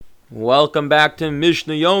Welcome back to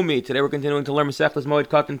Mishna Yomi. Today we're continuing to learn Masechtas Moed,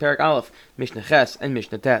 Katan, Perek Aleph, Mishna Ches, and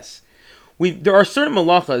Mishna Tes. There are certain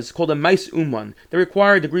malachas called a mais uman that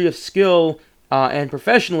require a degree of skill and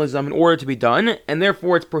professionalism in order to be done, and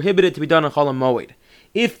therefore it's prohibited to be done on Chol Moed.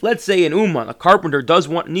 If, let's say, an uman, a carpenter,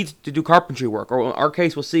 needs to do carpentry work, or in our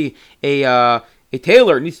case we'll see a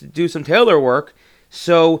tailor needs to do some tailor work,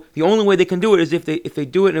 so the only way they can do it is if they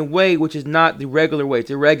do it in a way which is not the regular way, it's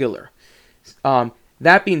irregular.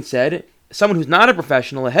 That being said, someone who's not a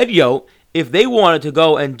professional, a hedyot, if they wanted to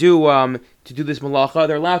go and do this malacha,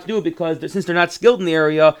 they're allowed to do it because since they're not skilled in the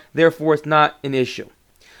area, therefore it's not an issue.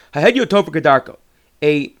 Ha-hedyot tofer kedarko.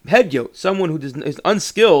 A hedyot, someone who is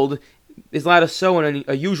unskilled, is allowed to sew in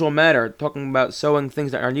a usual manner, talking about sewing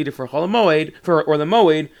things that are needed for Chol Moed, or the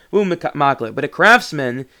Moed, maklev. But a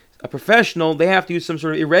craftsman, a professional, they have to use some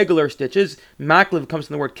sort of irregular stitches. Maklev comes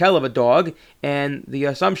from the word kelev, a dog, and the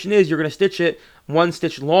assumption is you're going to stitch it one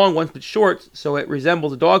stitch long, one stitch short, so it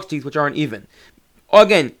resembles a dog's teeth, which aren't even.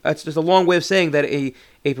 Again, that's just a long way of saying that a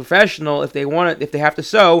professional, if they have to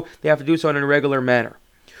sew, they have to do so in a regular manner.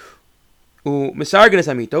 Misargenes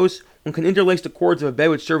amitos, one can interlace the cords of a bed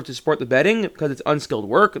which serve to support the bedding because it's unskilled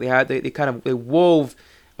work. They wove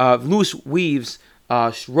loose weaves,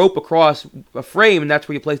 rope across a frame, and that's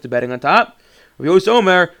where you place the bedding on top. You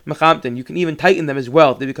can even tighten them as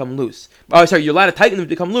well if they become loose. You're allowed to tighten them to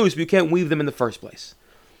become loose, but you can't weave them in the first place.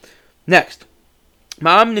 Next.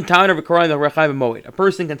 A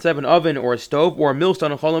person can set up an oven or a stove or a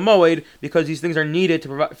millstone on Chol Moed because these things are needed to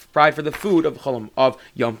provide for the food of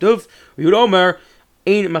Yom Tov.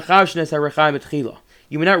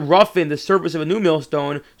 You may not roughen the surface of a new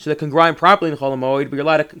millstone so that it can grind properly in Chol Moed, but you're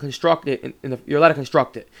allowed to construct it. You're allowed to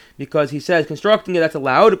construct it because he says constructing it, that's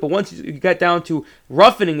allowed. But once you get down to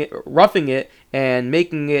roughing it and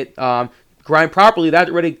making it grind properly, that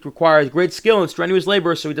already requires great skill and strenuous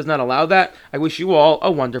labor. So he does not allow that. I wish you all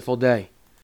a wonderful day.